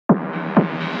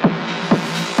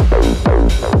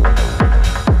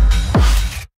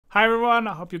Hi everyone,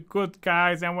 I hope you're good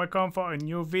guys and welcome for a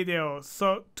new video.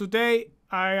 So today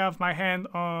I have my hand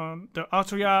on the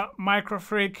Arturia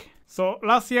Microfreak. So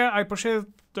last year I purchased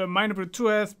the Microfreak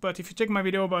 2S, but if you check my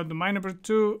video about the Microfreak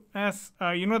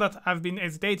 2S, you know that I've been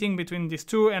hesitating between these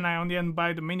two and I only end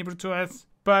by the Microfreak 2S.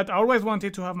 But I always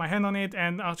wanted to have my hand on it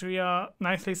and Arturia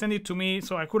nicely sent it to me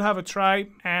so I could have a try.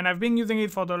 And I've been using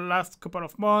it for the last couple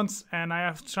of months and I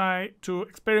have tried to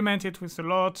experiment it with a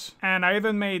lot. And I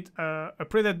even made a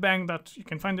preset bank that you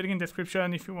can find the link in the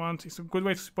description if you want. It's a good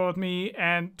way to support me.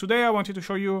 And today I wanted to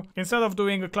show you, instead of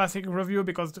doing a classic review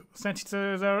because the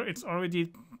synthesizer it's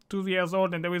already 2 years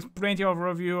old and there is plenty of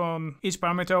review on each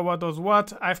parameter, what does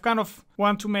what, I've kind of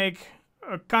want to make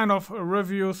a kind of a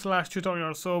review slash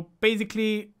tutorial. So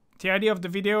basically the idea of the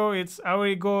video is I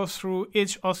will go through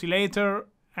each oscillator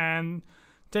and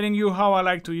telling you how I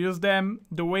like to use them,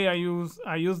 the way I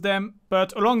use them,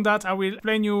 but along that I will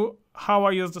explain you how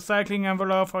I use the cycling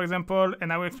envelope, for example,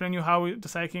 and I will explain you how the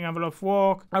cycling envelope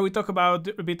work. I will talk about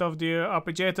a bit of the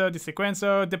arpeggiator, the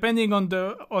sequencer, depending on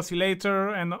the oscillator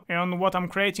and on what I'm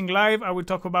creating live. I will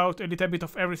talk about a little bit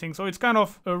of everything. So it's kind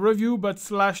of a review but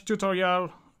slash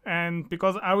tutorial. And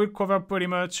because I will cover pretty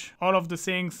much all of the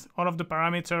things, all of the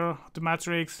parameter, the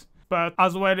matrix, but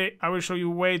as well I will show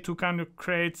you a way to kind of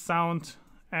create sound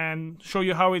and show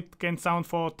you how it can sound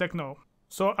for techno.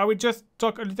 So I will just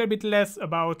talk a little bit less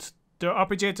about the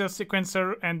arpeggiator,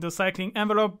 sequencer and the cycling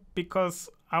envelope because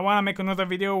I want to make another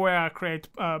video where I create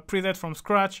a preset from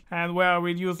scratch and where I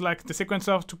will use like the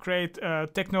sequencer to create a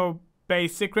techno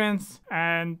based sequence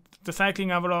and the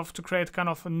cycling envelope to create kind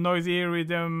of a noisy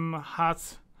rhythm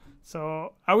hats.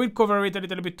 So I will cover it a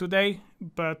little bit today,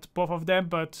 but both of them.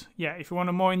 But yeah, if you want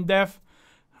a more in depth,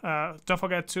 don't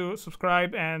forget to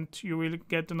subscribe and you will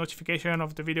get the notification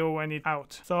of the video when it's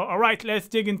out. So alright, let's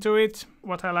dig into it.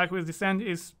 What I like with this end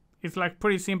is it's like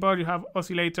pretty simple. You have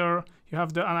oscillator, you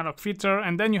have the analog filter,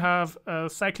 and then you have a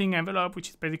cycling envelope, which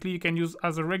is basically you can use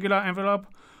as a regular envelope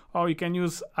or you can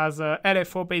use as a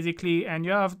LFO basically, and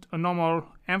you have a normal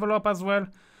envelope as well,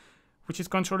 which is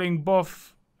controlling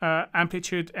both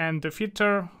amplitude and the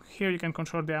filter. Here you can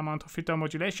control the amount of filter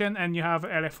modulation and you have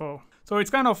LFO. So it's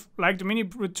kind of like the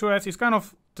Microfreak 2S is kind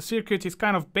of, the circuit is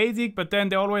kind of basic, but then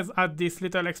they always add this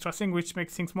little extra thing which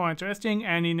makes things more interesting.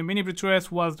 And in the Microfreak 2S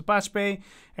was the patch bay,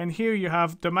 and here you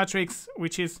have the matrix,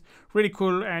 which is really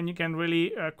cool, and you can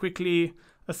really quickly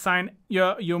assign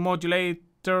your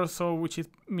modulator, so which is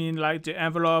mean like the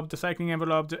envelope, the cycling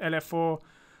envelope, the LFO,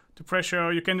 the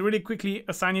pressure. You can really quickly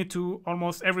assign it to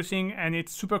almost everything and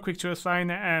it's super quick to assign,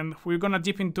 and we're gonna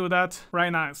dip into that right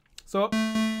now. So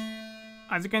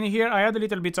as you can hear, I had a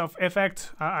little bit of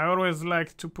effect. I always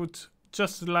like to put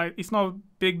just like, it's not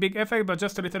big effect, but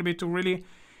just a little bit to really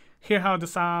hear how the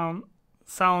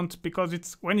sound because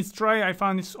it's when it's dry I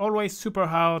find it's always super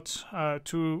hard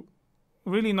to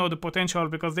really know the potential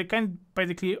because they can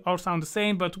basically all sound the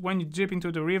same, but when you dip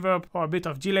into the reverb or a bit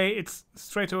of delay, it's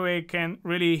straight away can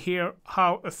really hear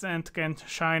how a synth can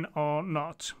shine or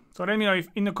not. So let me know if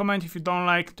in the comment if you don't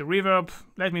like the reverb.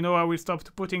 Let me know, I will stop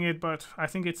putting it, but I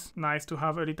think it's nice to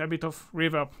have a little bit of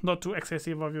reverb, not too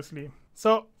excessive obviously.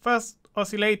 So first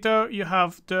oscillator, you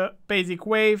have the basic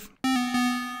wave,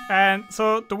 and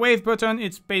so the wave button,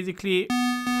 it's basically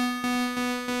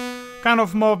kind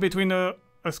of more between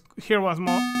here was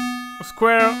more a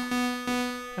square,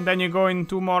 and then you go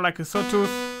into more like a sawtooth.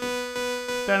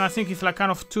 Then I think it's like kind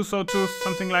of two sawtooths,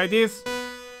 something like this.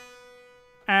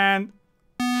 And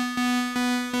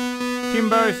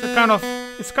timbre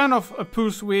is kind of a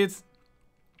pulse width.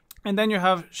 And then you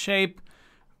have shape,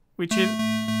 which is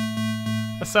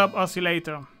a sub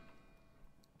oscillator.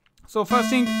 So first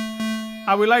thing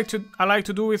I like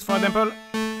to do is, for example,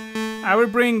 I will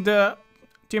bring the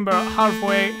timbre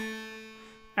halfway.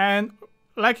 And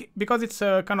like, because it's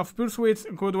a kind of pulse width,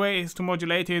 a good way is to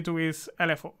modulate it with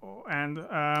LFO. And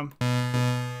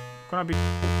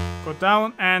go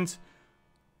down, and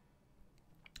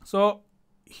so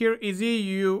here easy,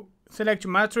 you select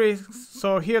your matrix.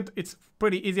 So here it's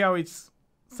pretty easy how it's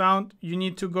sound. You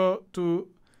need to go to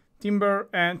timbre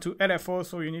and to LFO,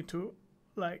 so you need to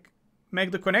like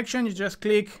make the connection. You just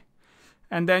click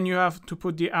and then you have to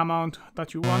put the amount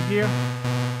that you want here.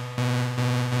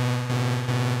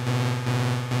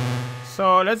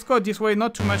 So let's go this way,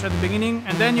 not too much at the beginning,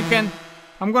 and then you can,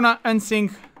 I'm gonna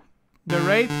unsync the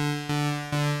rate.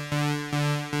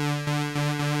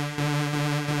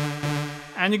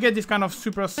 And you get this kind of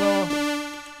Supersaw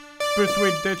pulse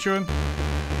width detune,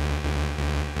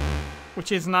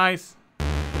 which is nice.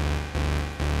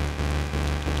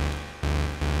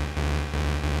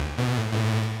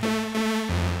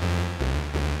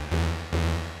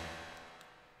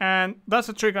 And that's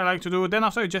a trick I like to do. Then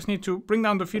after you just need to bring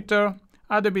down the filter,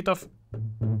 add a bit of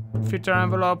filter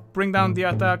envelope, bring down the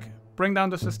attack, bring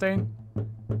down the sustain,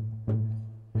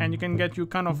 and you can get you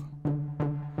kind of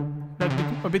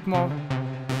a bit more.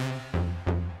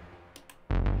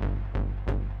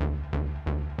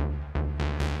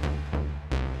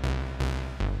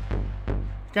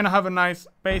 You can have a nice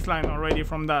bass line already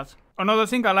from that. Another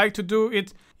thing I like to do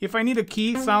is, if I need a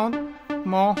key sound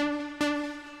more,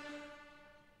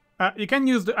 you can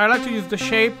use I like to use the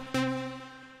shape.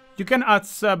 You can add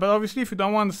sub, but obviously if you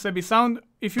don't want the subby sound,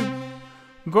 if you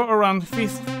go around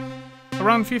 50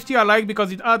 I like,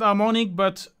 because it adds harmonic,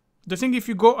 but the thing if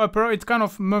you go upper, it's kind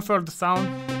of muffled sound.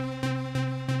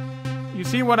 You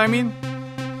see what I mean?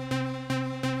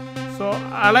 So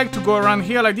I like to go around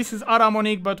here, like this is add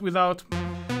harmonic, but without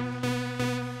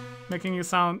making you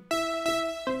sound.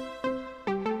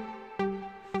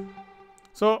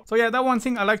 So yeah, that one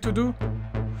thing I like to do.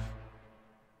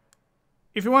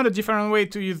 If you want a different way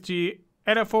to use the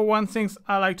LFO, one thing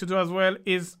I like to do as well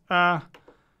is, so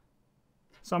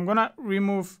I'm gonna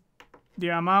remove the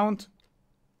amount.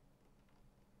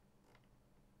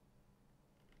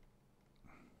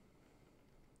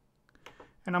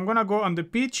 And I'm gonna go on the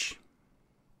pitch.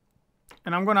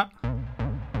 And I'm gonna,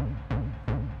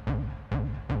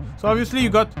 so obviously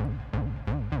you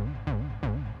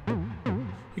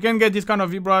can get this kind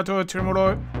of vibrato,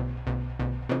 tremolo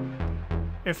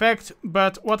effect,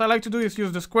 but what I like to do is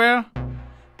use the square,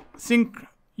 sync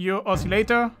your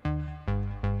oscillator,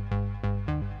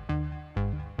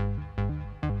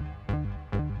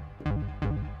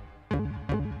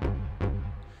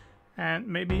 and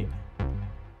maybe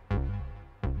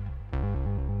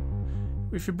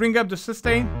if you bring up the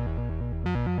sustain,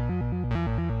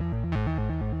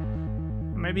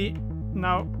 maybe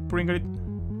now bring it.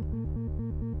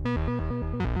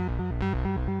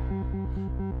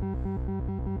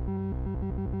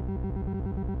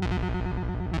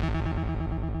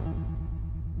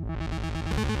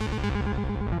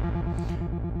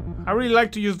 I really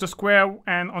like to use the square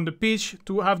and on the pitch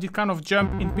to have this kind of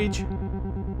jump in pitch.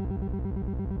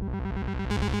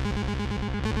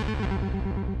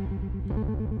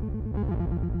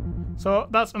 So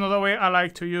that's another way I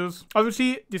like to use.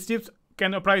 Obviously, these tips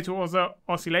can apply to other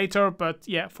oscillator, but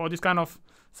yeah, for this kind of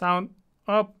sound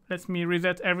up, let me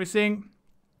reset everything.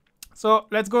 So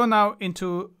let's go now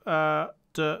into the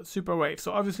Superwave.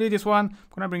 So obviously this one, I'm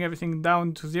gonna bring everything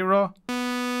down to 0.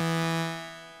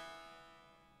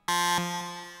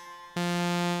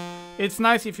 It's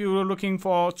nice if you're looking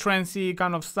for trancey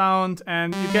kind of sound,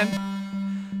 and you can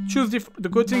choose the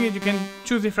good thing is you can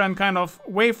choose different kind of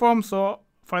waveforms. So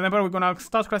for example, we're gonna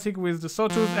start classic with the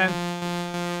sawtooth, and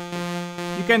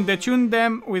you can detune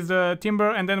them with the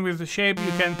timbre, and then with the shape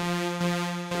you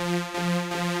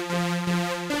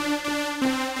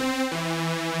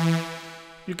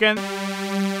can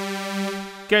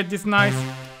get this nice.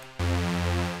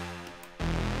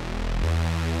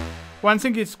 One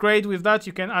thing is great with that,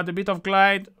 you can add a bit of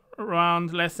glide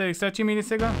around, let's say 30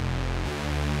 milliseconds,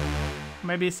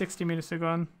 maybe 60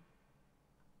 milliseconds.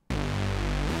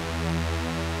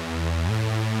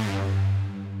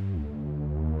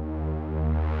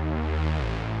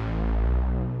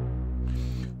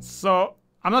 So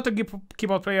I'm not a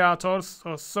keyboard player at all,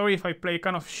 so sorry if I play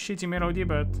kind of shitty melody,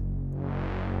 but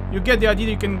you get the idea.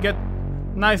 You can get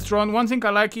nice drone. One thing I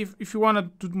like, if you want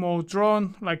to do more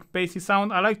drone, like bassy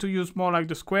sound, I like to use more like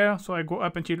the square. So I go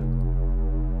up until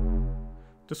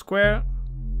the square.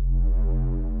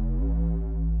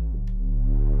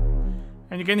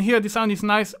 And you can hear the sound is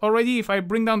nice already. If I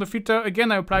bring down the filter,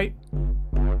 again I apply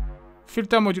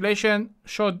filter modulation,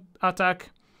 short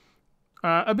attack,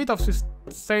 a bit of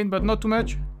sustain but not too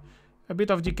much, a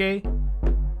bit of decay,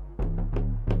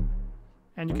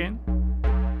 and you can.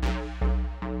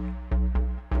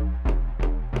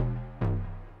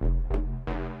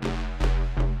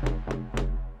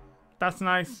 That's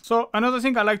nice. So another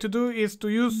thing I like to do is to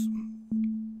use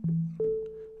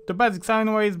the basic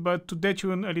sine waves, but to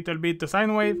detune a little bit the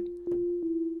sine wave.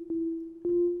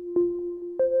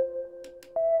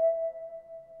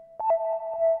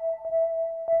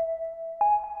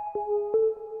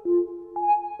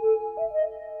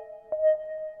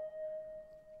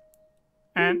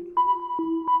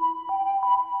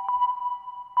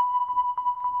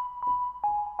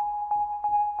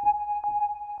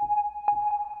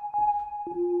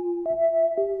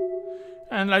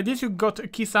 And like this you got a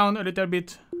key sound a little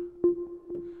bit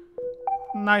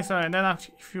nicer, and then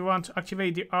if you want to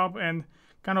activate the up and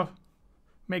kind of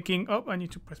making up, I need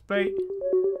to press play.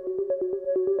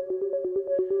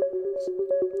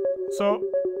 So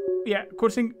yeah, cool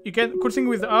thing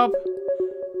with the up,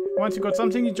 once you got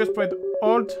something, you just press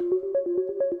Alt.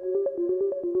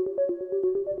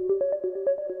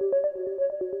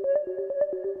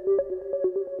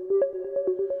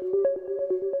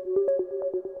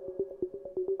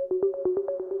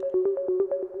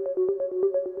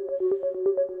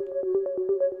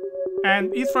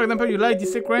 And if, for example, you like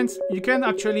this sequence, you can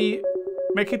actually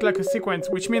make it like a sequence,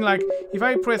 which means like if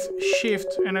I press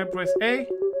Shift and I press A,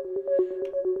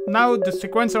 now the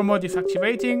sequencer mode is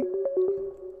activating,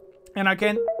 and I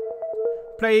can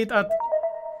play it at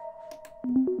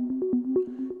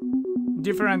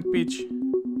different pitch.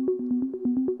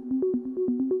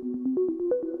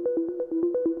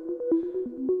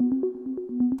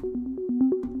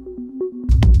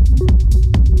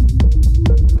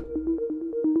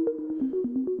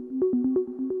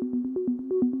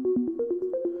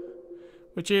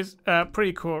 Which is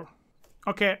pretty cool.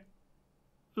 Okay,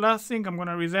 last thing I'm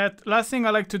gonna reset. Last thing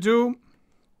I like to do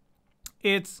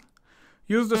is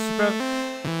use the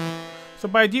So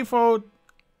by default,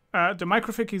 the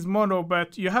Microfreak is mono,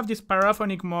 but you have this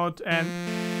Paraphonic mode, and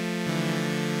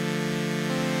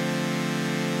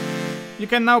you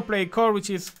can now play chord, which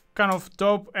is kind of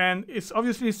dope, and it's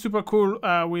obviously super cool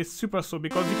with Supersaw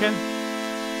because you can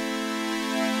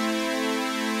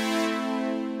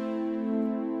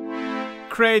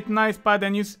create nice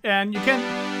patterns, and you can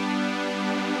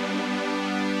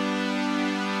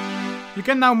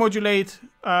now modulate,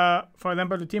 for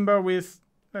example, the timbre with,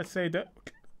 let's say, the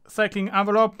cycling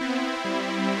envelope.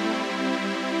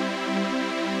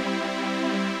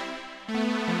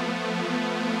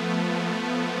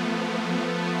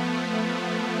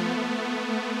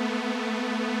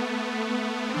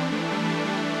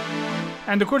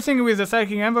 And the cool thing with the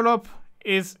cycling envelope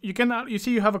is you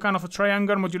see you have a kind of a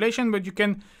triangle modulation, but you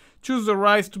can choose the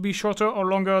rise to be shorter or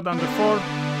longer than the fall.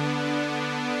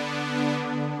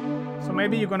 So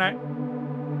maybe you're gonna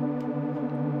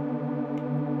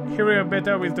hear it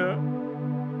better with the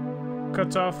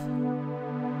cutoff.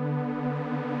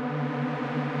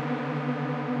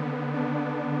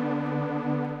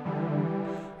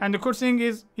 And the cool thing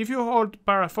is, if you hold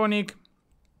Paraphonic,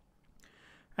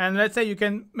 and let's say you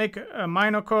can make a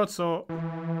minor chord, so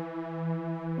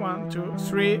 1, 2,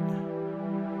 3,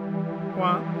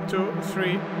 1, 2,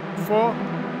 3, 4.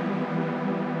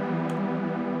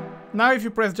 Now if you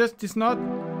press just this note,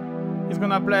 it's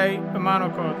gonna play a minor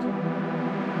chord.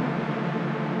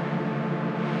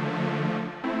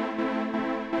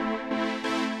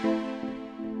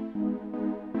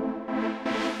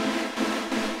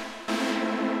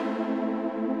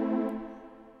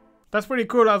 That's pretty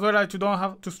cool as well, like you don't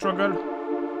have to struggle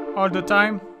all the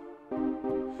time.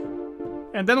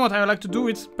 And then what I like to do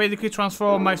is basically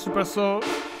transform my Supersaw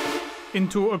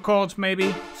into a chord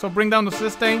maybe. So bring down the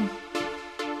sustain.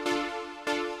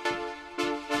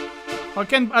 I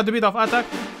can add a bit of attack.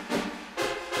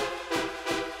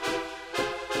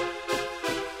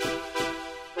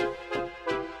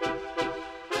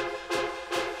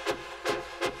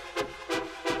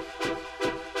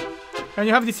 And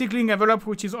you have the cycling envelope,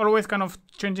 which is always kind of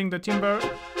changing the timbre.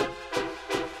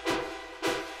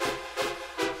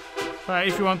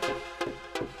 If you want.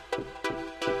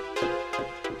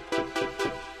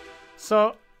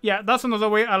 So yeah, that's another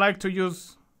way I like to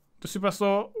use the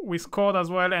Supersaw with chord as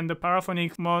well, and the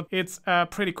Paraphonic mode. It's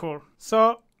pretty cool.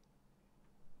 So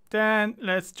then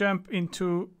let's jump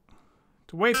into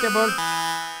the Wavetable.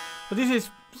 So this is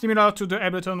similar to the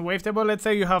Ableton Wavetable. Let's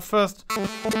say you have first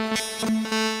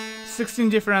 16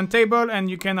 different tables, and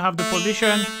you can have the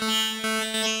position.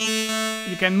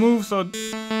 You can move, so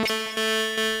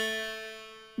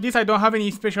this I don't have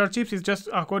any special tips, it's just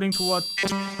according to what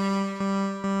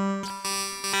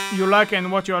you like and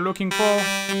what you are looking for.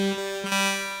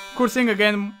 Cool thing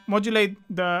again, modulate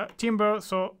the timbre.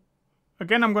 So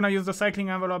again, I'm gonna use the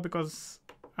cycling envelope because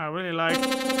I really like.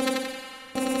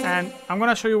 And I'm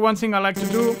gonna show you one thing I like to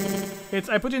do. It's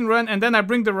I put in run and then I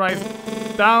bring the rise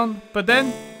down, but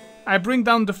then I bring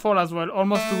down the fall as well,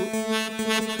 almost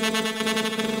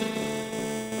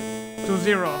to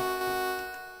 0.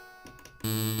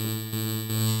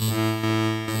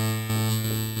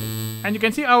 And you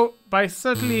can see how by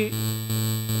subtly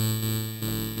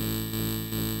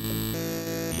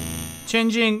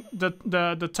changing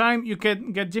the time, you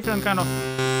can get different kind of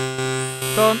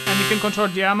tone, and you can control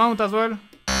the amount as well.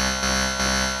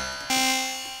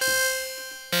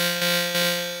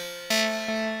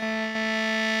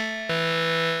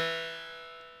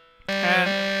 And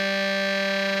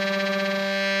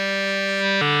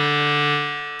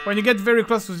when you get very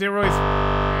close to 0, it's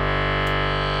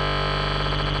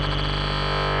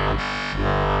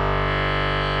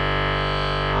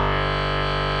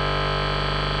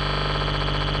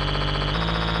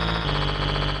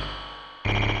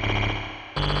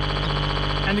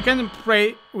And you can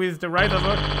play with the right as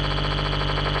well.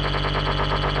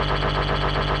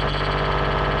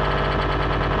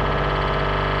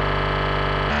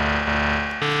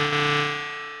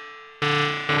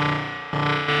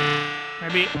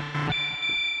 Maybe.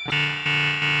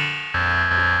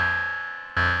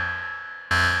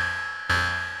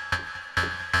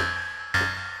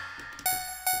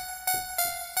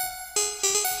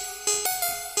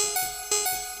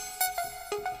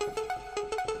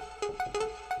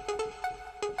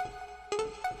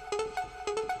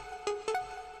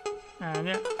 And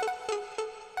yeah.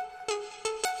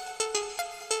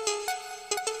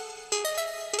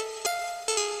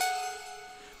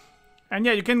 And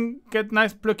yeah, you can get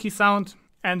nice plucky sound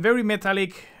and very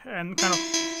metallic and kind of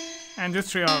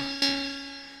industrial.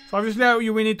 So obviously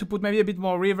you will need to put maybe a bit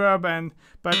more reverb and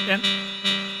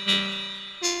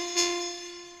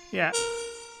yeah,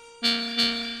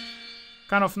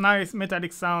 kind of nice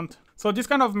metallic sound. So this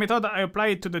kind of method I apply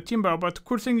it to the timbre, but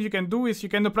cool thing you can do is you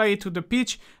can apply it to the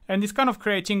pitch, and it's kind of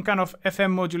creating kind of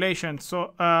FM modulation.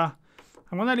 So I'm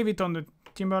gonna leave it on the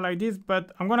timbre like this,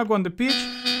 but I'm gonna go on the pitch.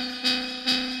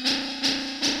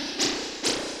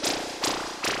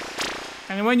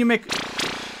 And when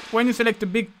you select the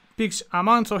big pitch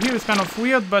amount, so here it's kind of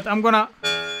weird, but I'm gonna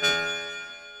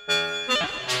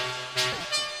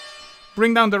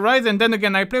bring down the rise, and then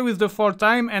again I play with the fall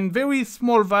time and very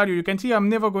small value. You can see I'm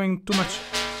never going too much.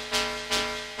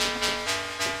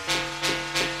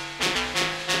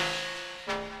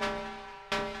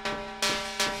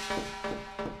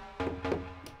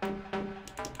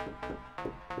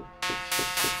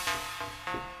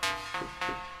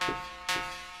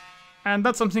 And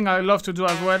that's something I love to do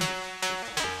as well.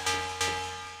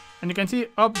 And you can see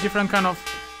up different kind of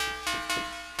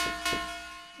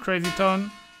crazy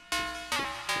tone.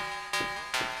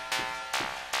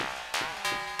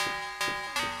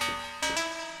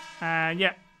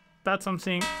 Yeah, that's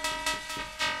something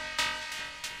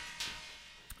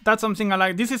I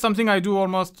like. This is something I do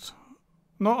almost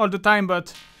not all the time,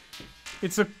 but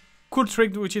it's a cool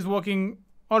trick which is working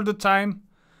all the time.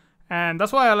 And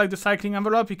that's why I like the cycling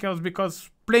envelope, because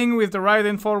playing with the rise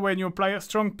and fall when you apply a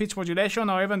strong pitch modulation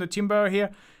or even the timbre here,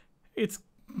 it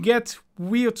gets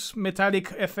weird metallic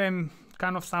FM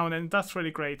kind of sound, and that's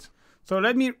really great. So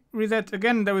let me reset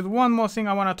again. There is one more thing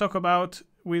I want to talk about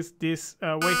with this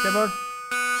Wavetable.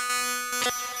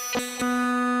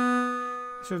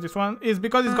 So this one is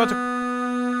because it got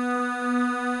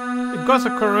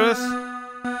a chorus.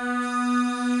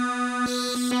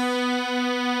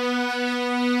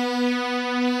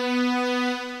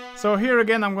 So here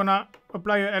again I'm gonna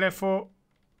apply a LFO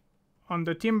on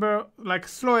the timbre, like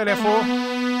slow LFO.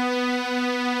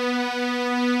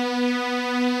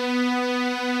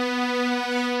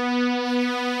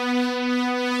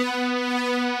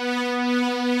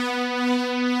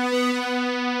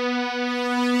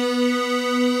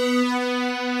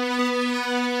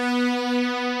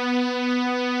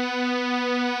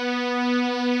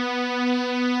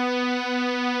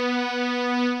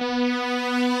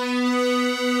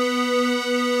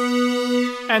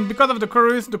 And because of the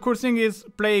chorus, the cool thing is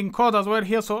playing chord as well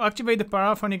here, so activate the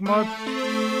Paraphonic mode.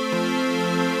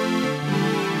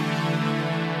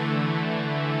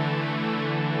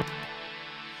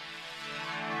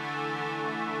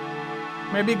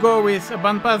 Maybe go with a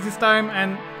bandpass this time,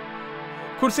 and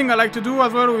cool thing I like to do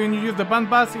as well when you use the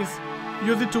bandpass is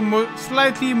use it to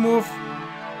slightly move,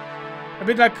 a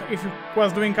bit like if it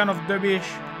was doing kind of dubbish.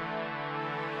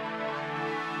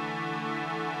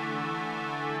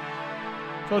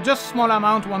 So just small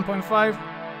amount, 1.5.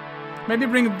 Maybe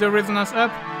bring the resonance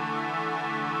up.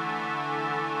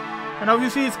 And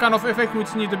obviously it's kind of effect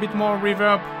which needs a bit more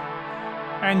reverb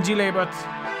and delay, but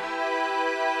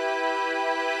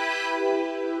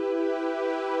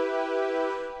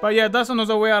yeah, that's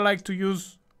another way I like to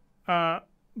use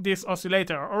this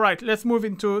oscillator. Alright, let's move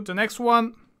into the next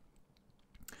one.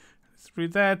 Let's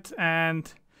read that,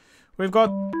 and we've got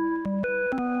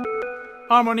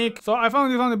Harmonic. So I found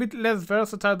this one a bit less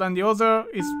versatile than the other.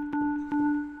 It's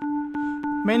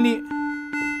mainly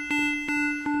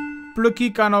plucky,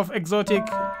 kind of exotic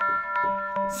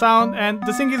sound. And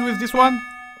the thing is with this one,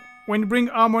 when you bring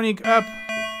Harmonic up,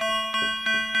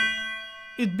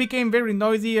 it became very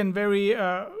noisy and very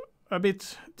a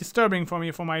bit disturbing for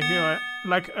me, for my ear,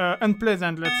 like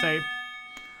unpleasant, let's say.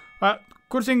 But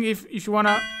cool thing if you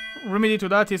wanna remedy to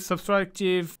that is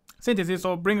subtractive synthesis.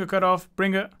 So bring a cutoff,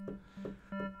 bring a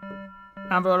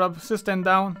envelope, sustain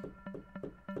down,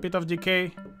 bit of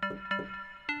decay.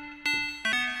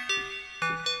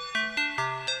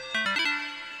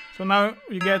 So now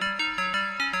you get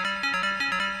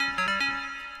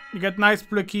you get nice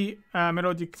plucky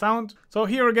melodic sound. So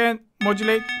here again,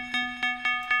 modulate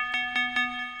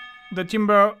the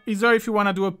timbre, either if you want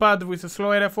to do a pad with a slow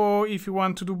LFO, if you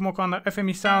want to do more kind of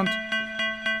FME sound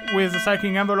with the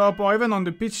cycling envelope, or even on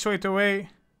the pitch straight away.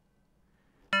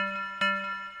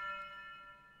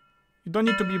 You don't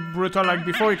need to be brutal like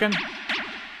before, you can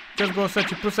just go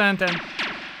 30% and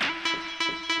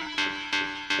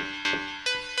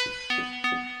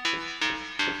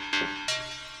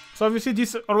so obviously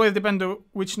this always depends on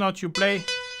which note you play.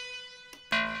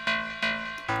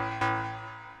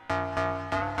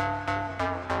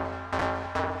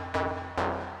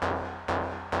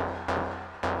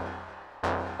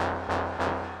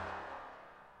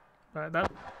 Like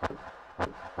that.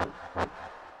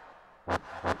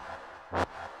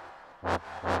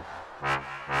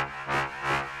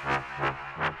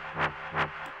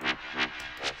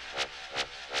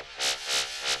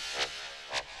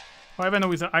 Or even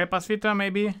with a high pass filter,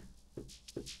 maybe.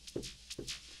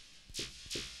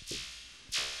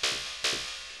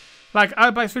 Like high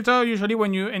pass filter, usually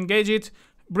when you engage it,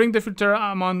 bring the filter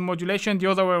on modulation the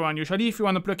other way around. Usually, if you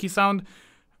want a plucky sound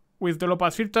with the low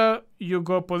pass filter, you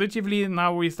go positively.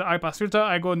 Now with the high pass filter,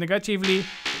 I go negatively,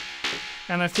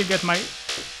 and I still get my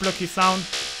plucky sound.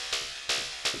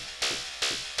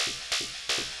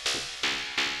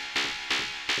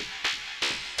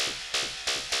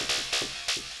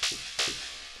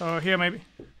 So here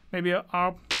maybe a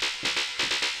harp.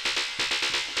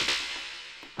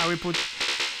 I will put.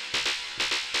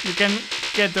 You can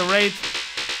get the rate.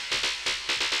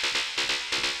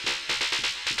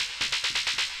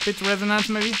 Bit resonance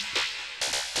maybe.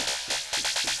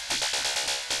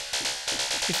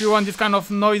 If you want this kind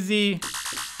of noisy.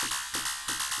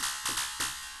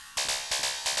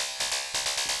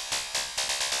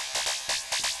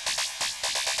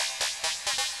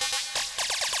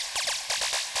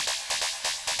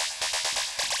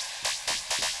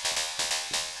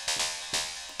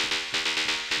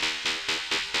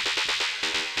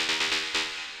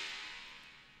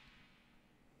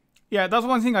 Yeah, that's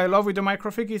one thing I love with the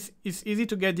Microfreak is it's easy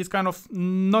to get this kind of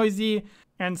noisy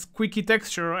and squeaky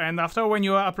texture, and after when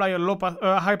you apply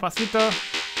a high pass filter,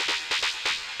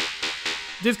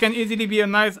 this can easily be a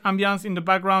nice ambience in the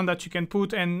background that you can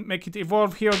put and make it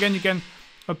evolve. Here again, you can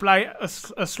apply a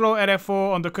slow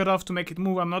LFO on the cutoff to make it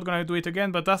move. I'm not gonna do it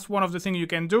again, but that's one of the things you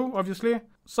can do, obviously.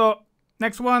 So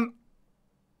next one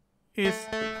is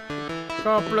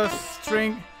chord plus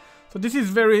string. So this is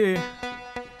very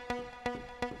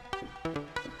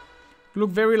look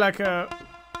very like a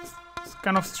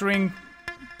kind of string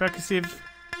percussive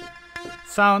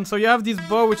sound. So you have this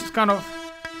bow which is kind of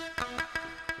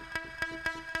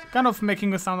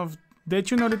making a sound of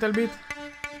detune a little bit.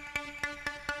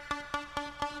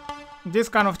 This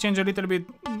kind of change a little bit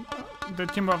the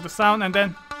timbre of the sound, and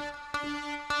then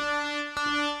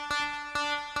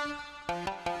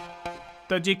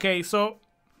the GK.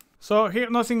 So here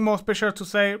nothing more special to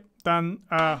say than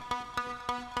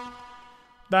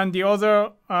the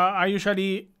other. I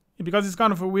usually, because it's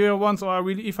kind of a weird one, so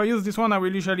if I use this one, I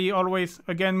will usually always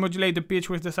again modulate the pitch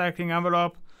with the cycling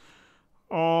envelope,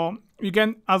 or you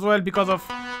can as well because of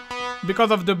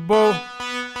the bow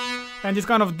and this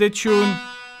kind of detune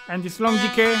and this long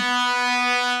decay,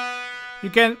 you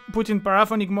can put in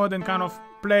paraphonic mode and kind of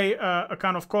play a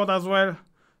kind of chord as well.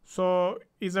 So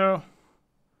either,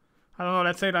 I don't know,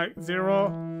 let's say like 0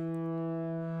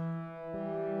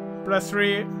 plus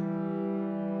 3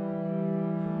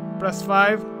 plus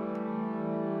 5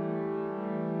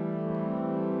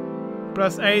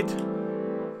 plus 8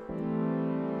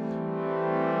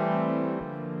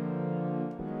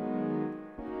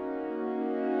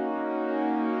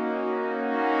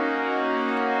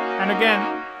 and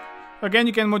again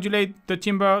you can modulate the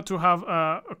timbre to have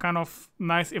a kind of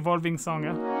nice evolving song,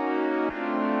 yeah?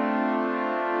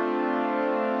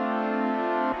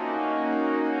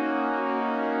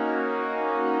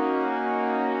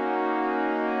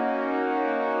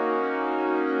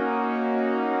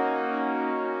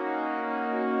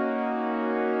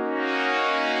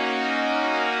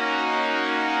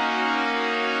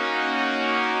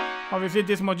 Obviously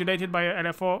this modulated by a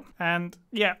LFO, and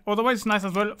yeah, otherwise it's nice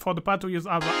as well for the pad to use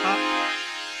as a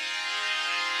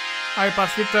high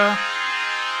pass filter.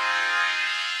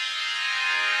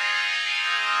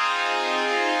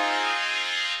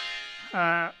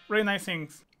 Very nice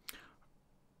things.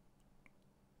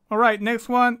 Alright, next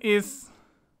one is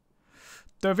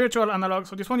the virtual analog.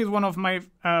 So this one is one of my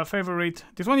favorite.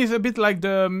 This one is a bit like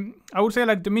the, I would say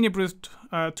like the Mini Boost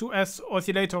 2S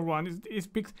oscillator one. It's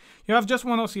big. You have just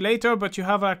one oscillator, but you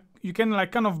have you can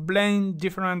like kind of blend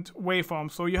different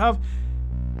waveforms. So you have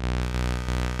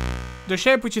the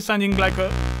shape which is sounding like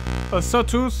a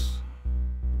sawtooth,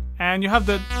 and you have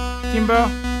the timbre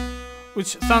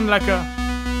which sound like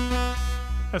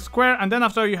a square, and then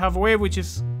after you have wave which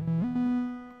is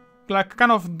like kind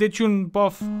of detune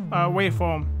buff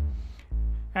waveform.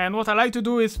 And what I like to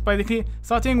do is basically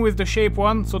starting with the shape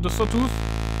one, so the sawtooth.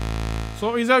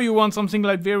 So either you want something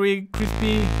like very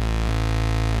crispy,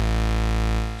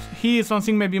 here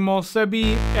something maybe more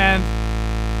subby, and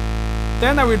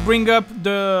then I will bring up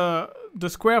the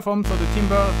square form, so the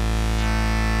timbre,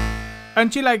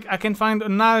 until I can find a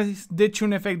nice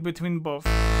detune effect between both.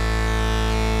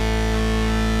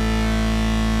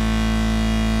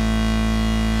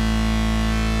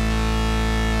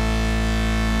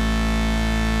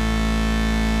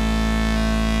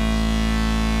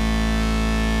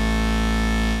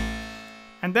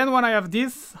 And then when I have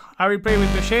this, I will play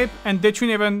with the shape and detune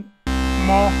even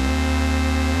more.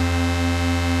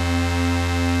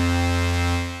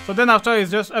 So then after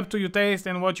it's just up to your taste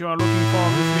and what you are looking for,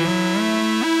 obviously.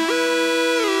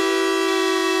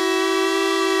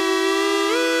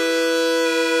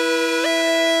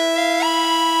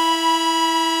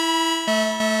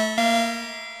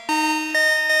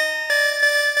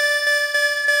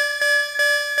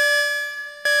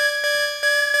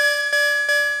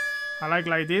 I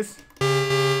like this.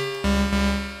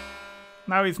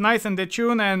 Now it's nice and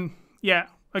detune, and yeah,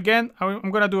 again,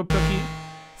 I'm gonna do a plucky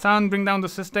sound, bring down the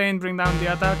sustain, bring down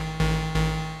the attack.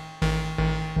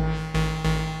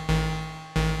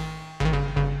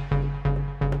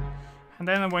 And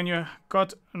then when you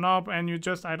got a knob and you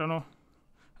just, I don't know,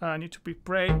 need to be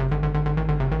pray.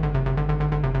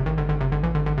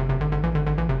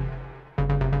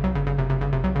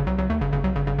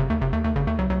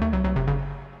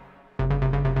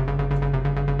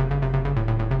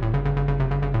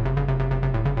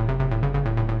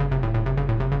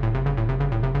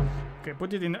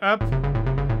 Put it in up.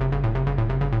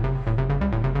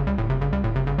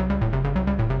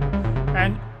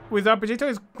 And with the arpeggiator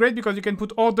it's great because you can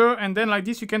put order, and then like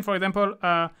this you can, for example,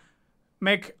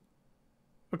 make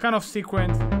a kind of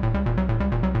sequence.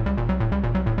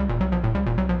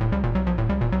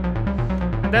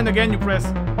 And then again you press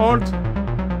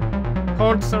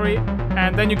hold, sorry,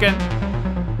 and then you can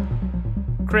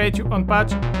create your own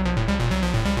patch.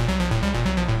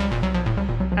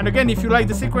 And again, if you like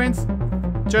the sequence,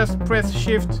 just press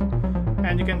shift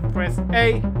and you can press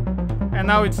A, and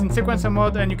now it's in sequencer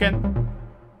mode and you can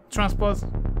transpose.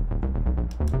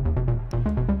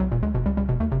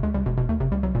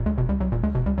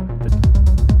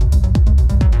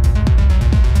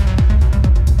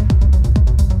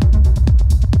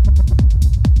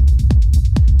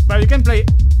 But you can play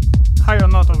high or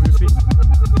not, obviously.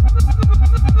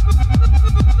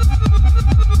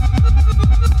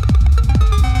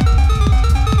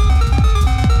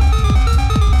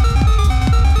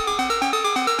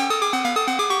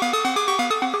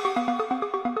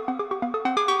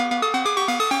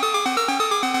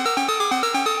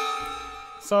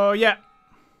 So yeah,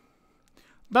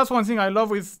 that's one thing I love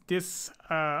with this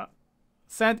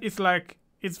set. It's like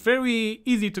it's very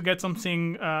easy to get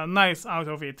something nice out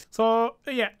of it. So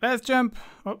yeah, let's jump.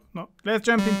 Oh no, let's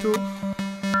jump into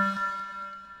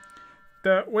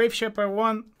the Wave Shaper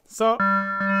one. So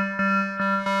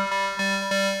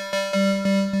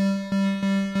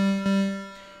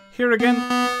here again,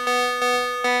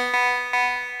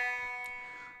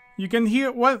 you can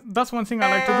hear what. That's one thing I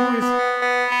like to do is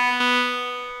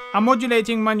I'm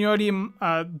modulating manually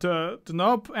the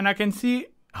knob, and I can see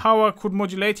how I could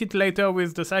modulate it later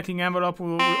with the cycling envelope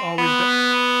or with the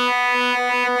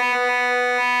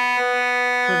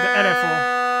LFO.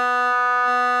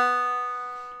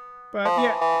 But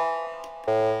yeah,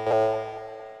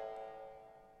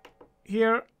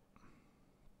 here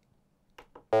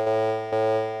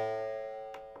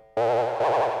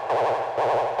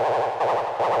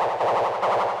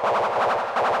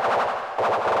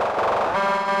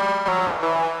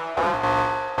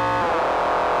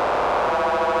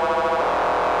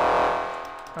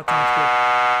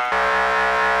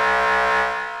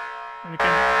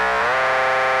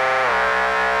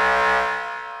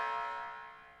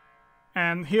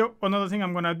and here another thing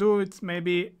I'm gonna do is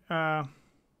maybe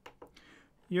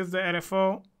use the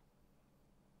LFO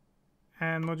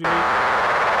and modulate.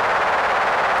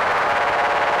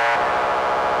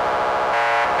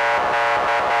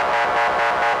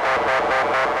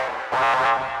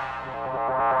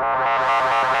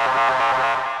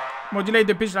 Modulate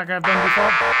the pitch like I've done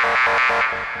before.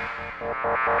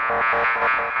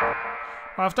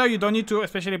 After, you don't need to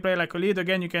especially play like a lead.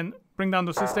 Again, you can bring down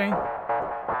the sustain.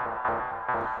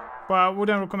 But I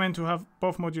wouldn't recommend to have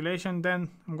both modulation. Then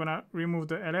I'm gonna remove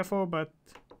the LFO, but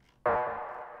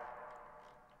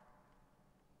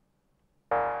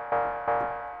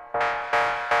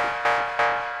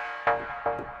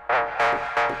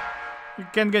you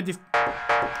can get this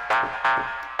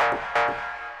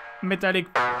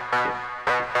metallic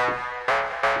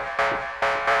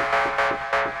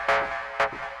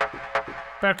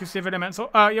percussive element. So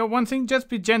yeah, one thing, just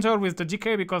be gentle with the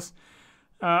decay, because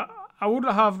I would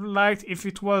have liked if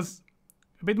it was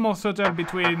a bit more subtle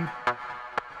between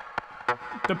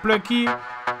the plucky,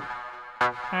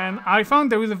 and I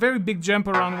found there is a very big jump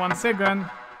around 1 second,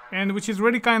 and which is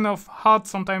really kind of hard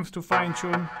sometimes to fine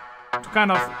tune, to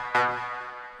kind of,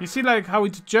 you see like how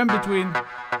it jump between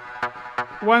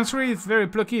 1/3 it's very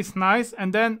plucky, it's nice,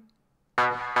 and then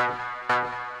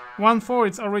 1/4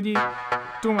 it's already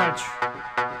too much.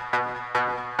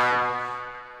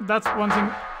 That's one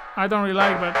thing I don't really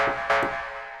like, but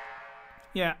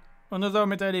yeah, another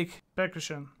metallic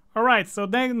percussion. Alright, so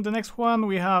then the next one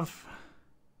we have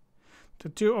the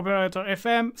 2 operator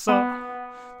FM. So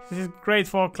this is great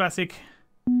for classic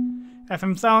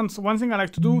FM sounds. One thing I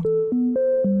like to do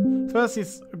first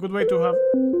is a good way to have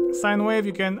sine wave.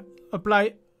 You can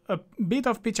apply a bit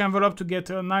of pitch envelope to get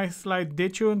a nice slight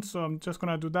detune. So I'm just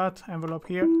gonna do that envelope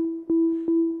here.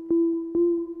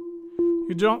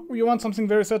 You want something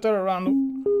very subtle around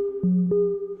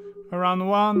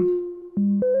 1.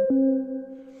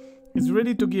 It's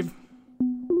really to give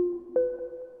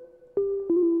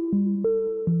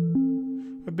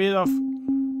a bit of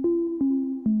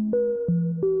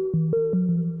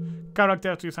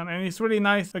character to your sound, and it's really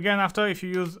nice again after if you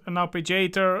use an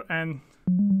arpeggiator and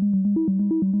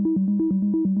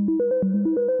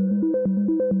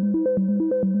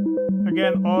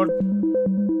again or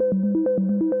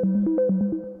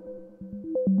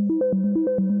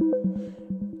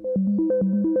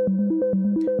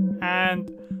and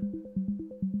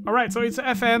alright, so it's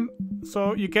FM,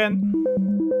 so you can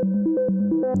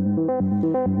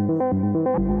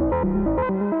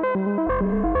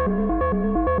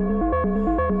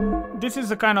this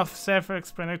is a kind of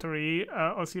self-explanatory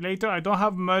oscillator. I don't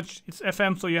have much, it's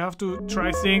FM, so you have to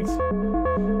try things.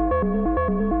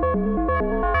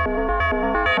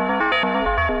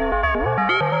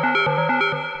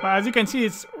 But as you can see,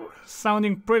 it's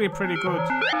sounding pretty good.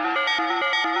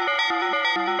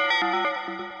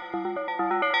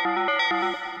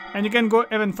 And you can go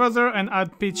even further and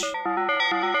add pitch.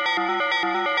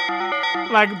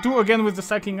 Like do again with the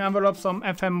cycling envelope some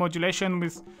FM modulation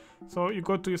with, so you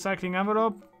go to your cycling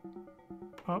envelope.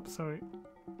 Oh, sorry.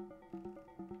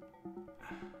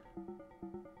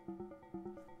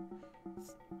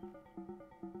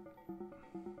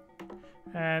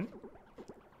 And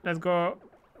let's go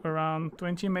around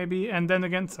 20 maybe, and then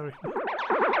again, sorry.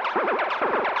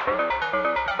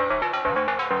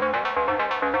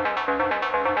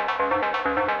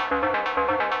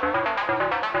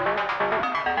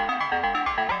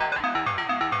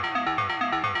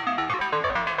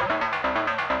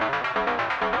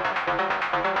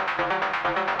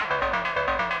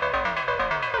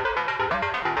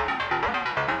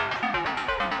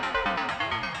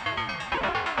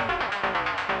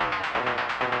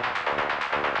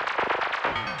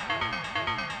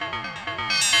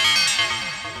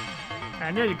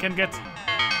 And yeah, you can get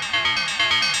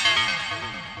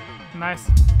nice.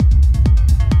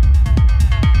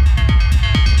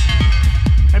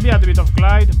 Maybe add a bit of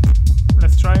glide.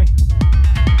 Let's try.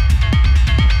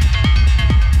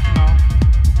 No.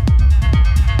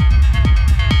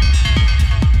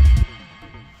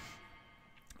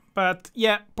 But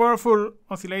yeah, powerful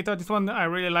oscillator. This one I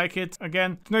really like it.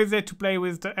 Again, it's not easy to play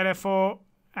with the LFO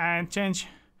and change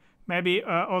maybe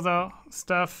other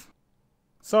stuff.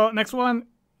 So next one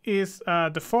is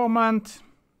the formant.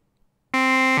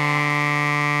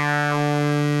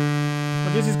 So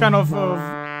this is kind of so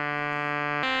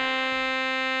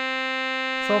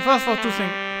first for 2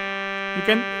 things, you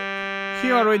can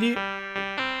hear already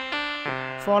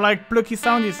for like plucky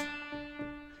sound is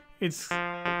it's a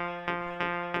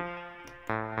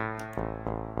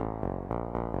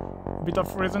bit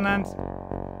of resonance.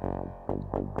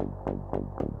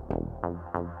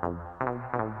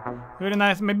 Really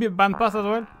nice, maybe a bandpass as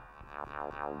well.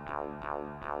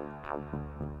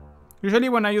 Usually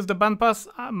when I use the bandpass,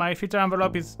 my filter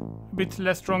envelope is a bit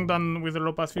less strong than with a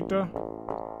low pass filter.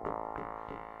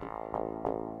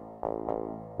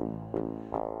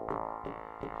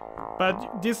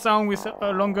 But this sound with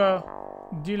a longer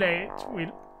delay, it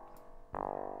will,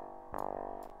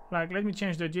 like, let me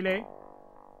change the delay.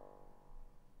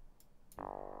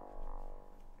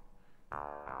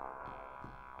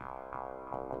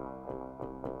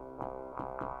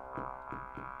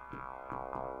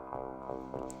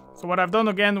 So what I've done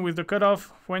again with the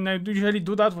cutoff, when I usually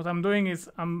do that, what I'm doing is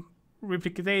I'm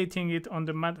replicating it on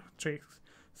the matrix.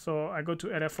 So I go to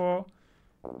LFO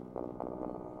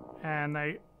and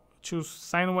I choose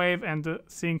sine wave and the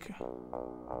sync.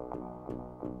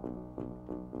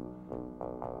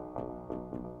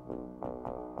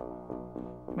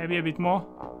 Maybe a bit more.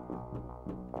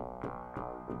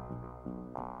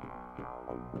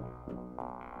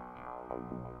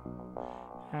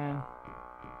 And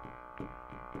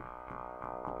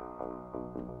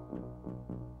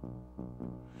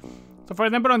so for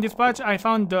example, on this patch, I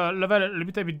found the level a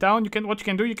little bit down. What you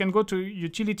can do, you can go to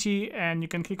utility and you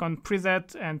can click on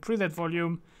preset and preset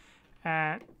volume,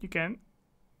 and you can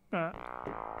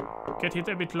get it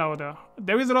a bit louder.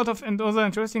 There is a lot of other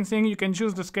interesting thing. You can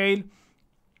choose the scale.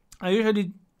 I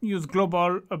usually use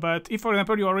global, but if for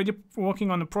example you're already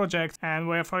working on a project and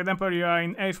where for example you are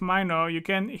in F minor, you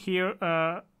can here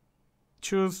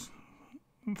choose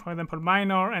for example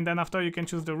minor, and then after you can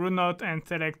choose the root note and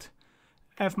select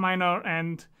F minor,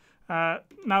 and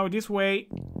now this way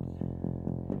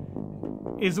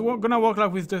is gonna work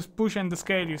like with the push and the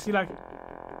scale. You see, like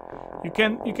you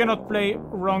cannot play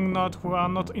wrong note who are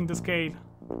not in the scale.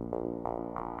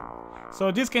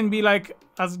 So this can be like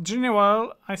as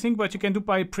general, I think, but you can do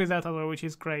by preset as well, which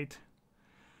is great.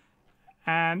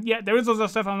 And yeah, there is other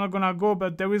stuff I'm not gonna go,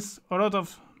 but there is a lot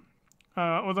of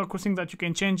other cool things that you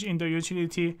can change in the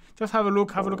utility. Just have a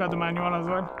look at the manual as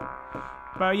well.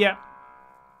 But yeah,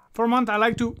 for month I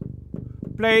like to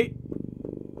play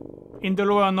in the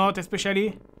lower note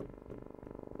especially.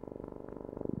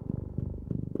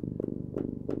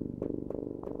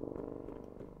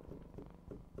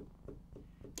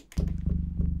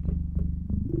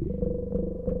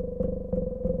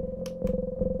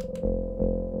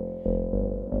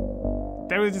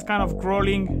 There is this kind of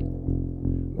growling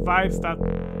vibes that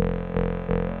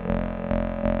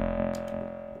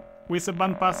with a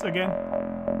bandpass again.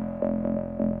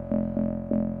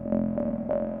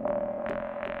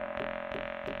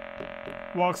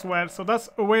 Works well. So that's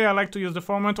a way I like to use the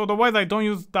format. Otherwise I don't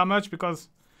use that much because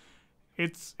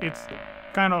it's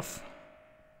kind of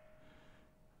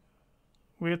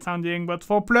weird sounding, but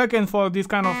for plug and for this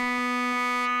kind of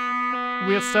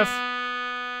weird stuff,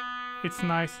 it's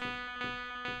nice.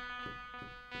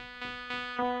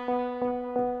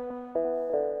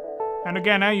 And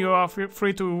again, you are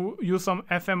free to use some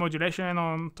FM modulation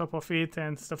on top of it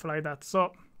and stuff like that.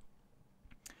 So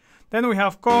then we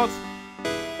have chords.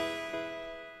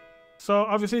 So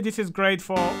obviously this is great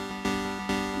for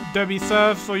dubby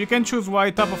stuff. So you can choose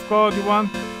what type of chord you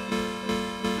want.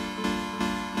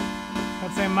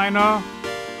 Let's say minor,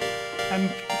 and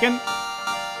you can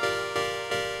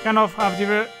kind of have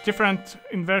different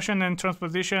inversion and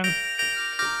transposition.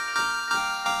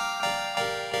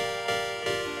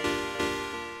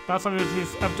 That's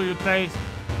obviously up to your taste.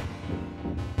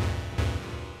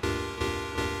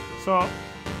 So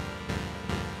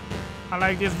I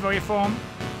like this waveform.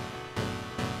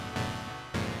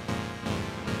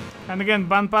 And again,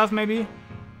 bandpass maybe.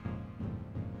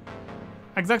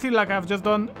 Exactly like I've just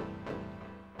done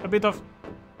a bit of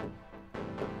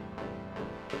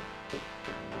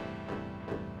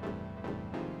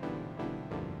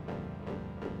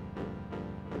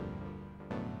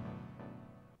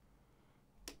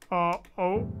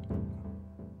oh.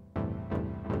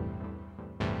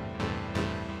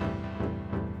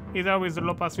 Either with the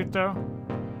low pass filter.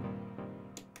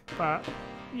 But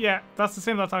yeah, that's the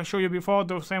same that I showed you before,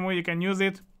 the same way you can use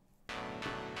it.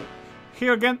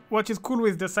 Here again, what is cool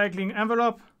with the cycling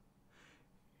envelope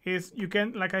is you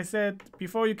can, like I said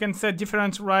before, you can set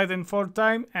different rise and fall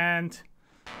time, and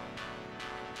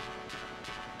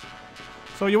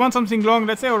so you want something long,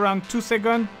 let's say around 2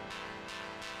 seconds.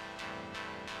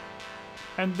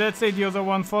 And let's say the other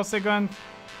one 4 seconds.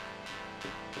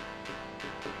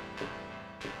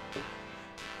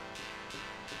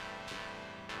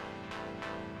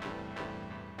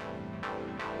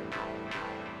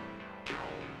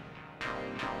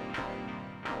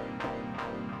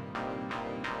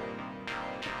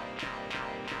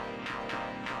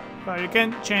 So you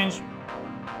can change.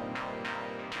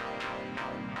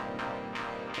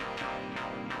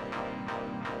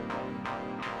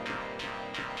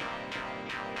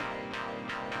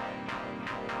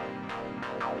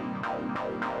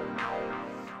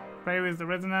 Play with the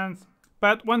resonance.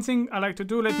 But one thing I like to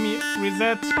do, let me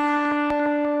reset.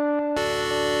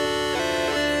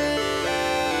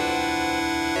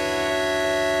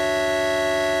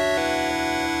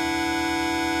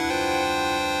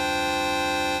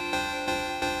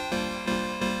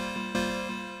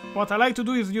 What I like to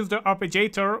do is use the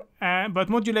arpeggiator, but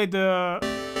modulate the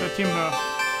timbre.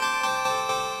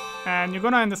 and you're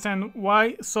gonna understand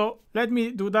why. So let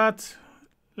me do that.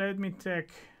 Let me take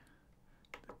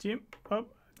the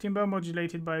timbre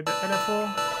modulated by the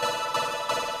LFO.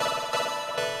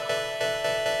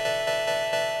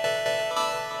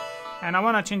 And I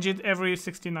want to change it every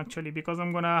 16 actually, because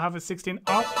I'm gonna have a 16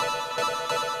 up.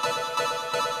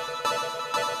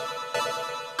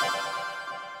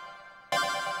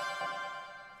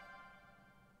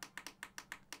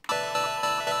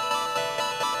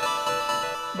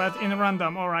 But in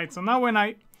random. All right. So now when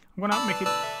I'm gonna make it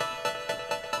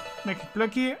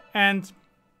plucky, and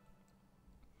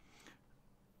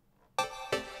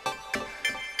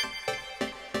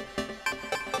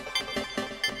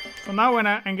so now when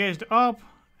I engage the up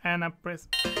and I press,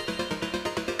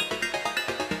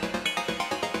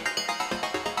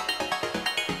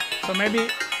 so maybe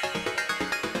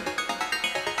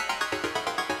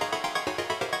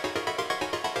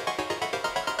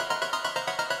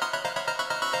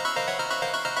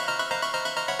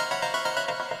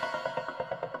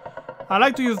I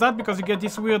like to use that because you get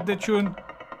this weird detune.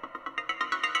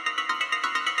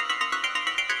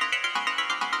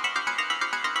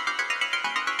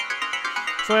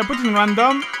 So I put it in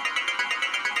random.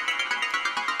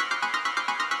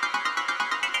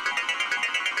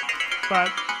 But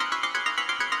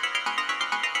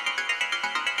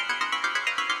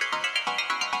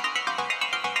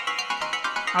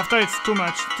after it's too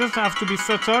much, it just have to be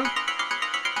subtle.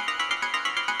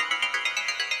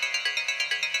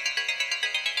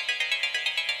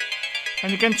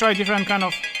 And you can try different kind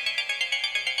of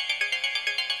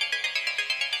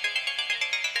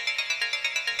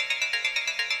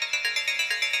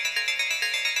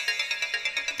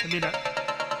maybe that.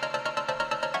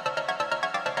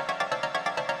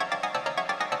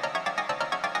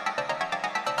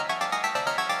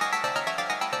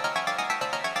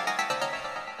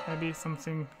 Maybe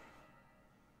something.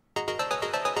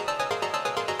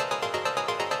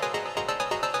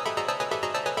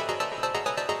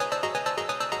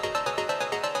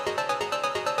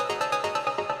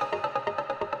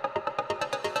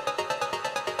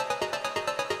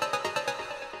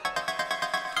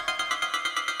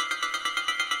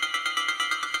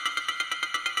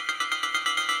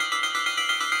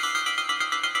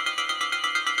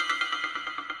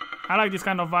 I like this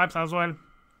kind of vibes as well.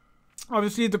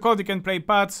 Obviously, the chord you can play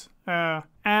parts.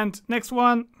 And next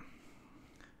one,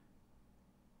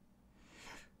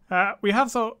 we have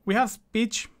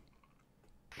speech.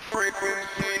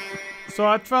 So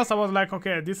at first I was like,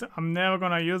 okay, this I'm never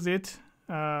gonna use it.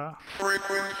 But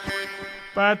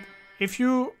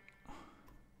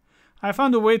I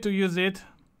found a way to use it.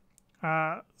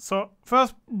 So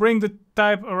first bring the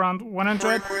type around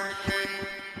 100,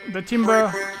 the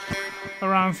timbre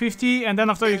around 50, and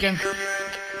then after you can,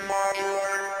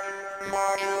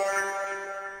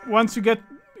 once you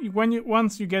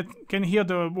can hear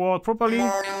the word properly,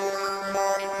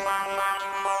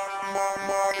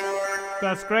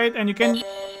 that's great. And you can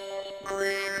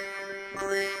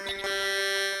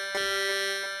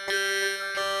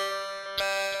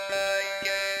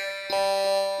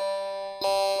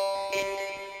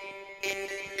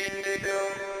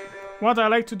what I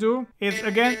like to do is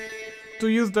again to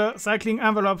use the cycling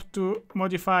envelope to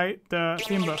modify the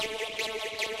timbre.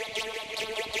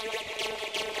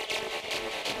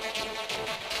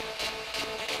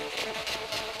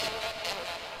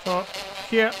 So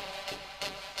here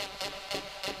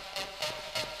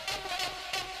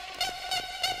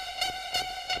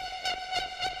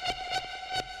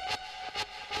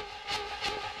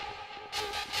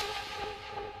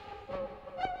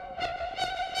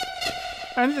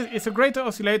and it's a great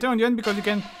oscillator on the end because you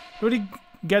can really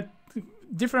get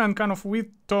different kind of width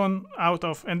tone out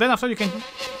of, and then after you can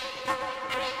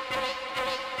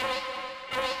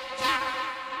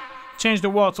change the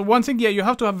word. So one thing here, you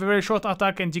have to have a very short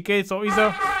attack and decay, so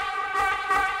either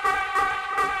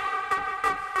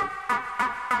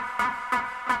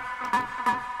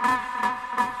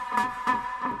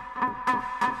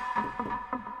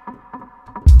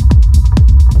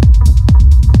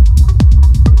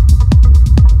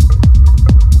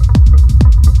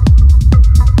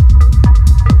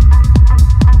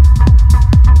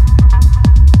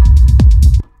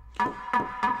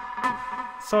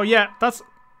so yeah, that's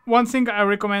one thing I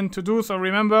recommend to do. So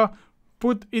remember,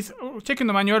 check in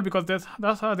the manual because that's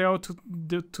how they are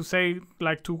to say,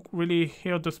 like, to really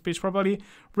hear the speech properly.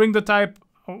 Bring the type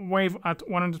wave at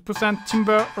 100%,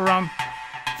 timbre around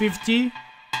 50,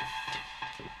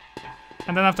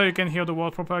 and then after you can hear the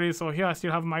word properly. So here I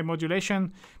still have my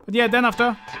modulation, but yeah, then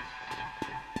after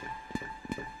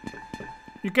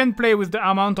you can play with the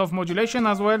amount of modulation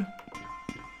as well.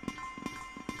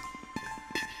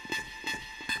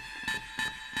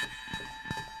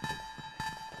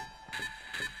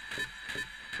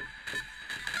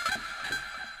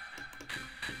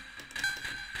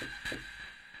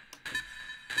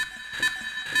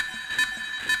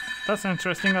 That's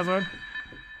interesting as well.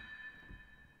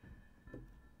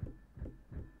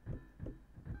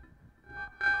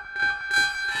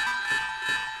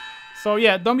 So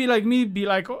yeah, don't be like me, be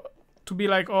like, oh,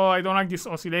 I don't like this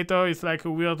oscillator, it's like a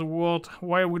weird word,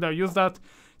 why would I use that?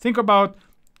 Think about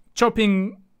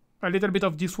chopping a little bit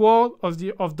of this word,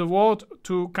 of the word,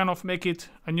 to kind of make it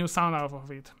a new sound out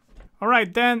of it.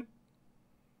 Alright, then,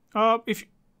 if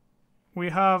we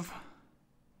have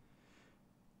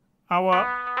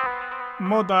our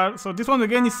modal, so this one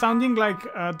again is sounding like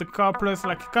the car plus,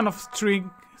 like kind of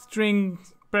string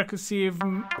percussive,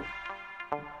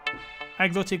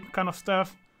 exotic kind of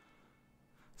stuff.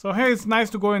 So here it's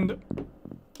nice to go in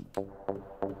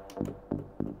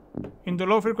the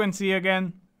low frequency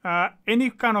again.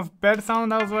 Any kind of bell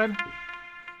sound as well.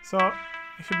 So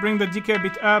if you bring the decay a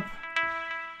bit up,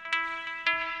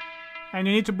 and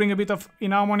you need to bring a bit of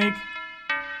inharmonic,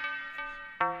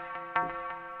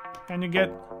 and you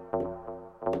get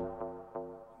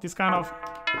this kind of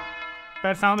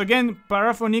bell sound. Again,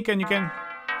 paraphonic, and you can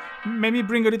maybe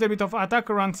bring a little bit of attack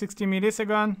around 60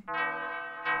 milliseconds.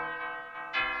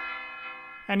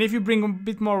 And if you bring a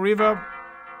bit more reverb,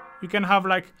 you can have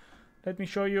like, let me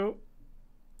show you.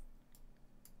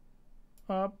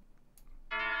 And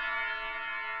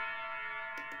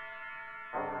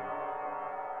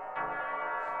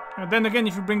then again,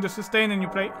 if you bring the sustain and you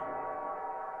play.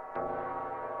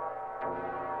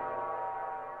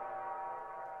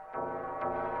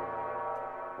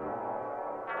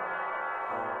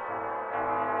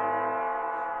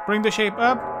 Bring the shape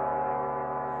up,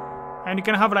 and you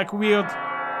can have like weird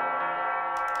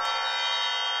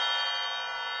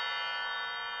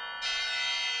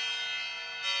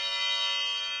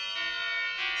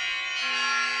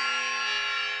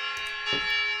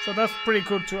so that's pretty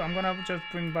cool too. I'm gonna just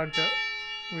bring back the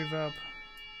reverb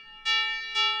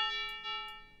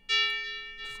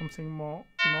to something more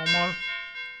normal.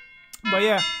 But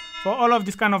yeah, for all of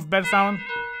this kind of bell sound,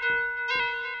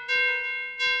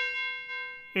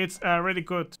 it's really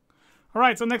good.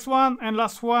 Alright, so next one and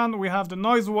last one, we have the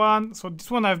noise one. So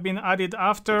this one I've been added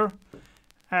after.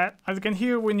 As you can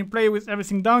hear, when you play with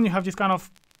everything down, you have this kind of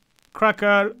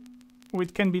crackle,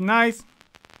 which can be nice.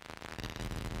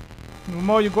 The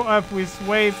more you go up with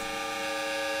wave,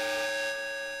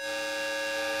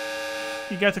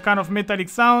 you get a kind of metallic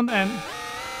sound. And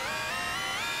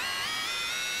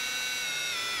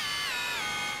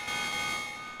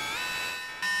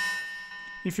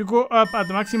if you go up at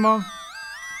the maximum,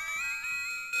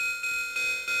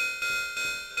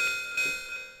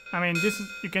 I mean, this is,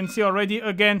 you can see already,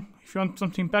 again, if you want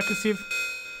something percussive,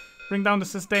 bring down the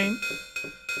sustain.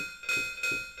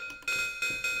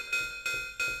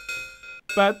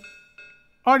 But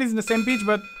all is in the same pitch,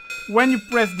 but when you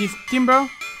press this timbre,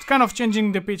 it's kind of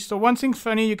changing the pitch. So one thing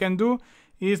funny you can do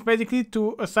is basically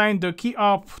to assign the key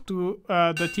harp to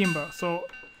the timbre. So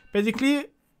basically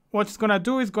what it's gonna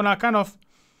do is gonna kind of,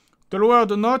 the lower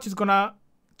the note is gonna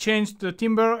change the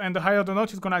timbre, and the higher the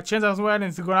note is gonna change as well, and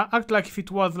it's gonna act like if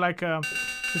it was like,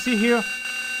 you see here,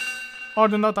 all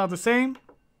the notes are the same.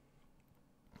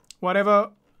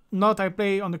 Whatever note I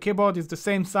play on the keyboard is the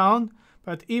same sound.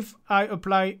 But if I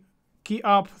apply key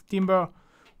harp timbre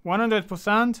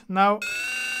 100%, now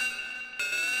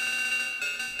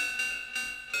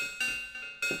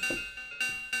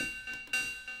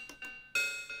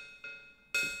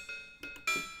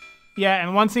yeah,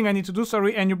 and one thing I need to do,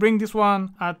 sorry, and you bring this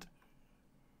one at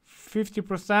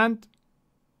 50%.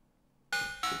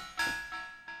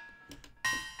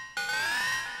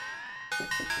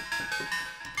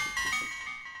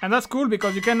 And that's cool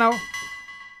because you can now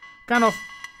kind of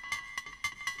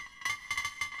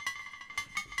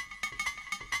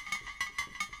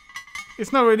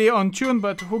it's not really on tune,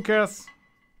 but who cares?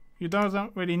 You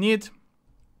don't really need.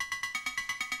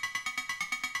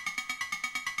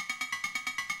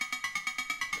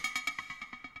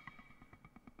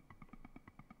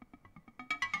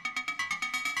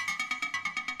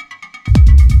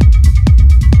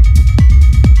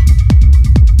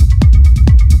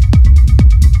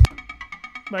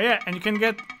 But yeah, and you can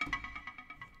get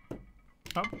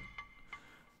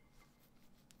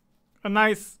a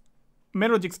nice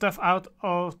melodic stuff out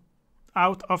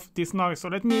of this noise. So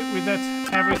let me reset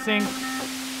everything.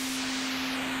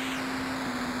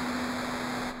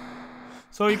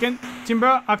 So you can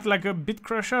timbre act like a beat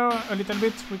crusher a little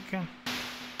bit. We can,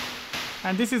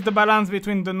 and this is the balance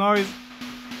between the noise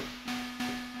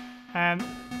and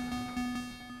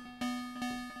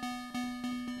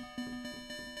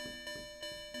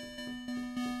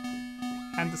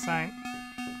the sine.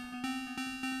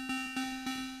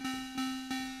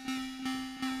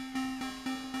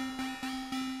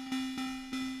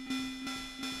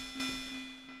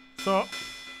 So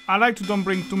I like to don't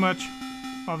bring too much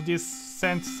of this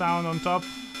synth sound on top.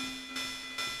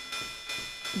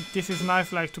 This is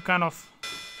nice, like to kind of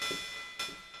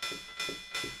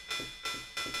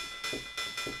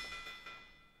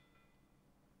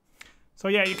so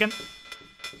yeah, you can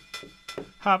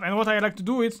have, and what I like to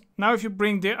do is, now if you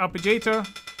bring the arpeggiator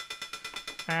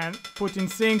and put in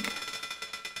sync,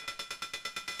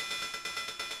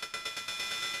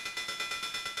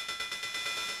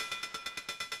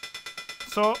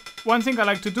 so one thing I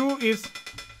like to do is,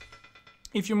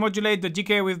 if you modulate the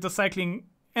GK with the cycling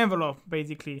envelope,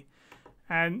 basically,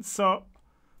 and so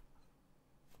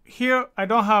here I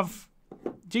don't have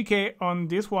GK on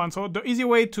this one, so the easy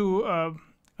way to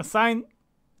assign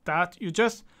that, you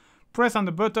just press on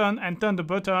the button and turn the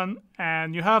button,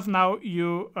 and you have now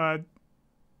you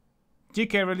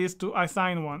GK release to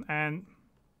assign one, and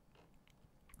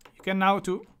you can now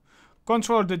to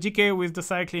control the GK with the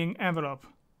cycling envelope.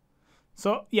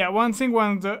 So yeah, one thing,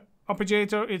 when the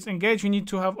arpeggiator is engaged, you need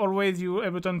to have always your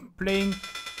Ableton playing,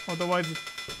 otherwise it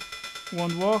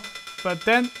won't work. But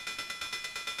then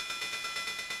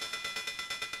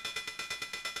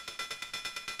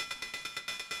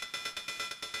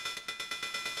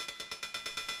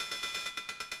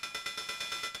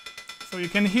so you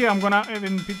can hear, I'm gonna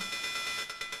even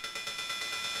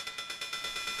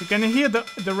you can hear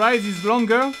the rise is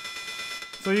longer,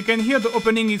 so you can hear the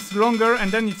opening is longer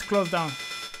and then it's closed down.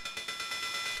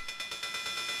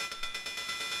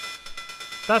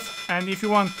 That's, and if you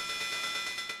want,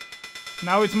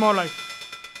 now it's more like,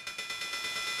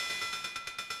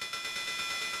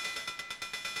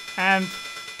 and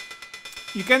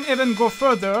you can even go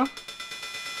further,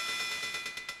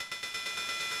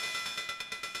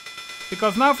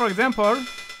 because now, for example,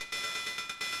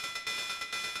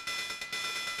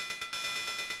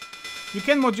 you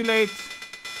can modulate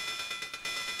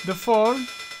the fall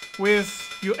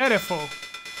with your LFO.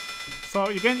 So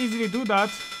you can easily do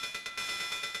that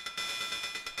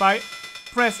by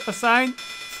press assign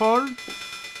fall,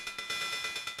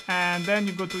 and then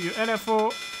you go to your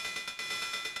LFO,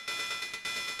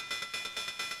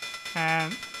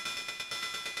 and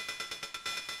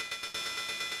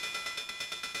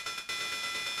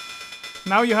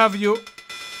now you have your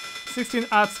 16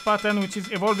 Hz pattern, which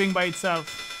is evolving by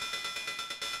itself.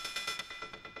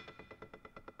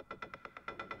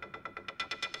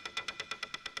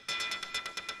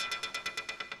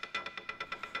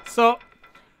 So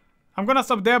I'm gonna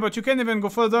stop there, but you can even go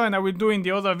further, and I will do in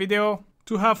the other video,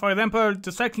 to have, for example,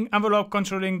 the cycling envelope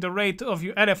controlling the rate of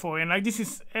your LFO. And like, this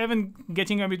is even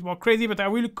getting a bit more crazy, but I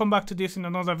will come back to this in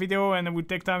another video, and it will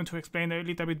take time to explain a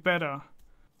little bit better.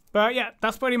 But yeah,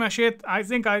 that's pretty much it. I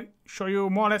think I show you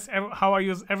more or less how I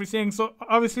use everything. So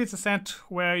obviously it's a synth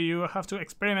where you have to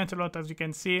experiment a lot, as you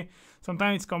can see.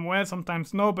 Sometimes it's come well,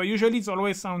 sometimes no, but usually it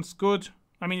always sounds good.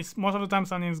 I mean, it's most of the time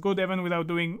sounding good even without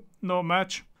doing no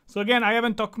much. So again, I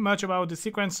haven't talked much about the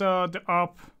sequencer, the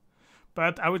ARP,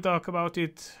 but I will talk about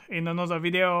it in another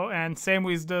video, and same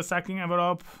with the cycling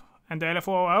envelope and the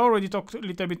LFO. I already talked a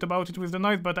little bit about it with the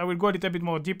noise, but I will go a little bit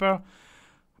more deeper.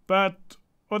 But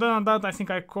other than that, I think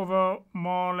I cover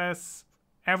more or less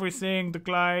everything: the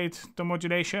glide, the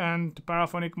modulation, the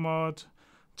paraphonic mode,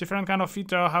 different kind of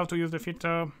filter, how to use the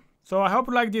filter. So I hope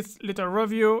you like this little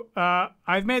review.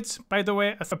 I've made, by the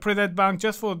way, a preset bank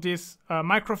just for this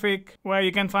Microfreak, where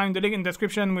you can find the link in the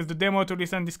description with the demo to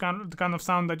listen to the kind of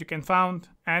sound that you can find.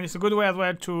 And it's a good way as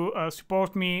well to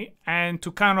support me and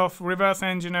to kind of reverse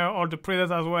engineer all the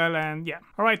presets as well. And yeah.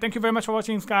 Alright, thank you very much for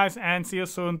watching, guys, and see you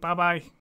soon. Bye bye.